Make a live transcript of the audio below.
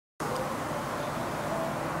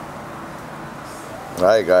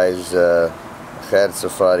Hi guys, Khair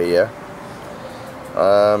Safari here.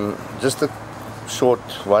 Just a short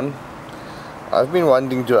one. I've been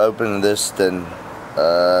wanting to open this thing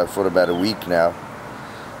for about a week now,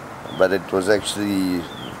 but it was actually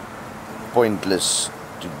pointless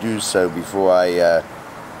to do so before I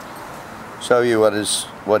show you what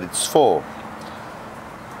it's for.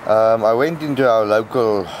 I went into our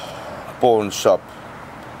local pawn shop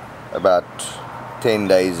about 10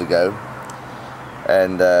 days ago,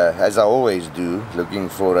 and as I always do, looking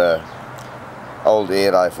for a old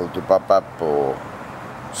air rifle to pop up or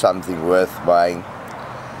something worth buying,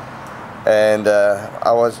 and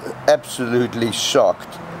I was absolutely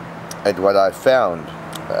shocked at what I found.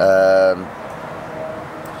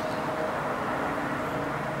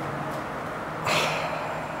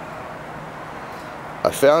 I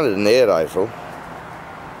found an air rifle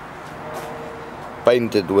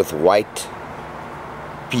painted with white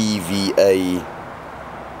PVA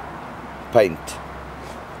paint.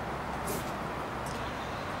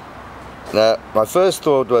 Now, my first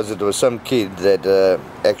thought was it was some kid that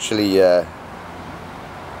actually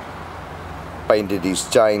painted his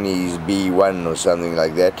Chinese B1 or something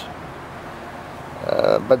like that.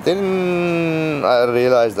 But then I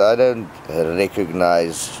realized I don't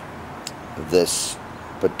recognize this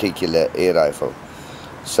particular air rifle.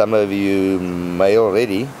 Some of you may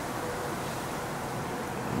already,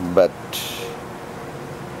 but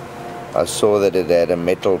I saw that it had a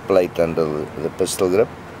metal plate under the pistol grip.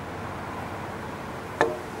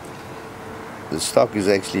 The stock is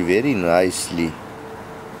actually very nicely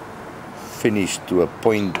finished to a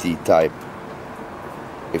pointy type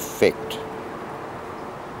effect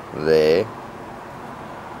there.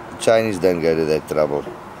 The Chinese don't go to that trouble.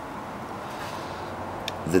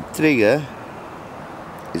 The trigger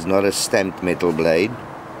is not a stamped metal blade,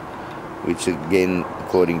 which again,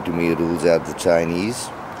 according to me, rules out the Chinese.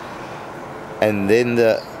 And then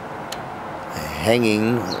the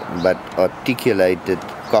hanging but articulated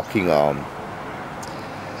cocking arm.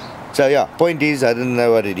 So yeah, point is, I didn't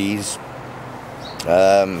know what it is.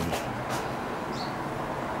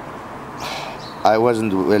 I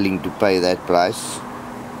wasn't willing to pay that price.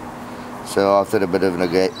 So after a bit of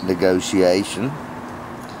negotiation,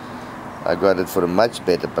 I got it for a much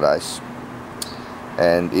better price.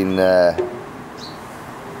 And in it's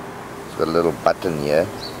got a little button here.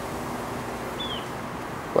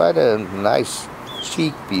 Quite a nice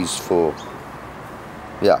cheek piece for,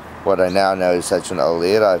 yeah, what I now know is such an old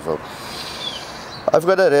air rifle. I've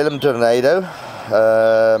got a Realm Tornado,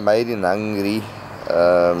 made in Hungary.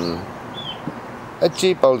 A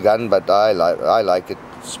cheap old gun, but I like it.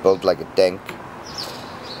 It's built like a tank.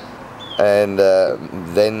 And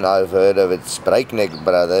then I've heard of its breakneck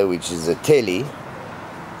brother, which is a telly.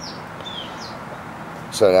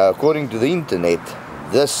 So now, according to the internet,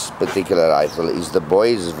 this particular rifle is the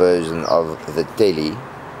boys' version of the telly,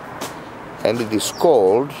 and it is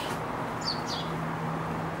called,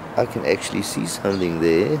 I can actually see something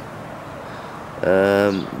there,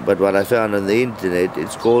 but what I found on the internet,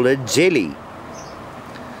 it's called a jelly.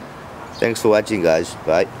 Thanks for watching, guys.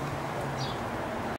 Bye.